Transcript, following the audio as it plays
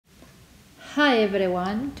Hi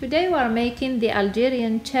everyone, today we are making the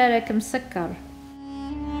Algerian Tcharek Msaker.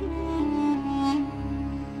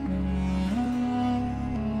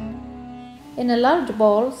 In a large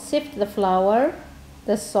bowl, sift the flour,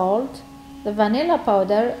 the salt, the vanilla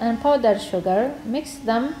powder and powdered sugar, mix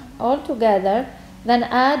them all together, then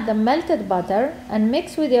add the melted butter and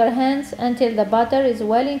mix with your hands until the butter is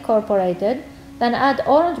well incorporated, then add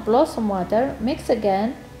orange blossom water, mix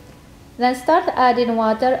again. Then start adding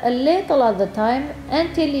water a little at a time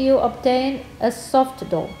until you obtain a soft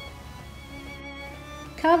dough.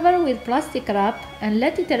 Cover with plastic wrap and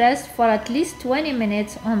let it rest for at least 20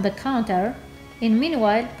 minutes on the counter. In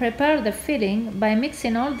meanwhile, prepare the filling by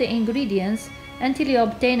mixing all the ingredients until you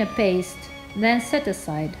obtain a paste, then set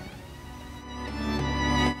aside.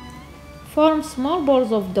 Form small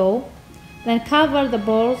balls of dough, then cover the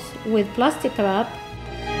balls with plastic wrap.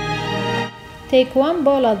 Take one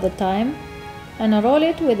ball at a time and roll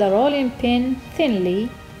it with a rolling pin thinly,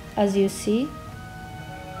 as you see.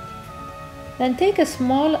 Then take a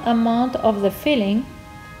small amount of the filling,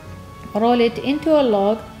 roll it into a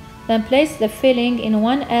log, then place the filling in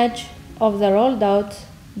one edge of the rolled out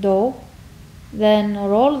dough, then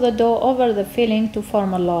roll the dough over the filling to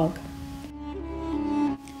form a log.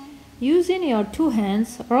 Using your two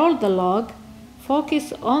hands, roll the log,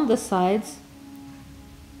 focus on the sides.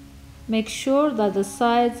 Make sure that the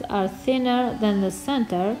sides are thinner than the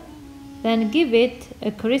center, then give it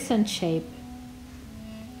a crescent shape.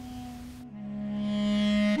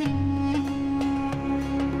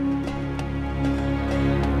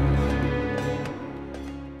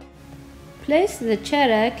 Place the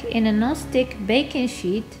Tcharek in a non-stick baking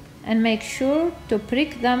sheet and make sure to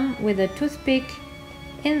prick them with a toothpick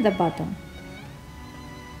in the bottom.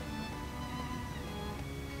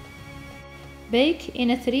 Bake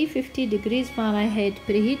in a 350 degrees Fahrenheit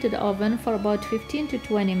preheated oven for about 15 to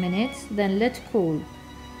 20 minutes, then let cool.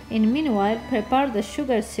 In meanwhile, prepare the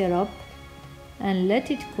sugar syrup and let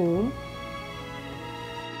it cool.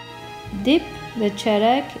 Dip the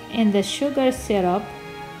Tcharek in the sugar syrup.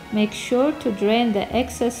 Make sure to drain the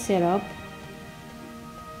excess syrup.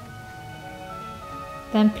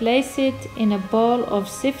 Then place it in a bowl of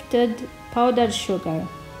sifted powdered sugar.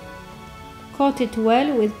 Coat it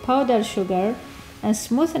well with powdered sugar and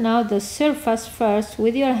smoothen out the surface first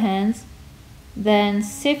with your hands, then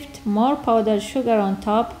sift more powdered sugar on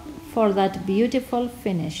top for that beautiful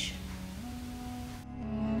finish.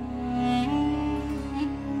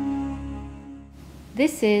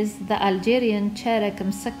 This is the Algerian Tcharek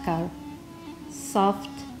Msaker, soft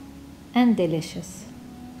and delicious.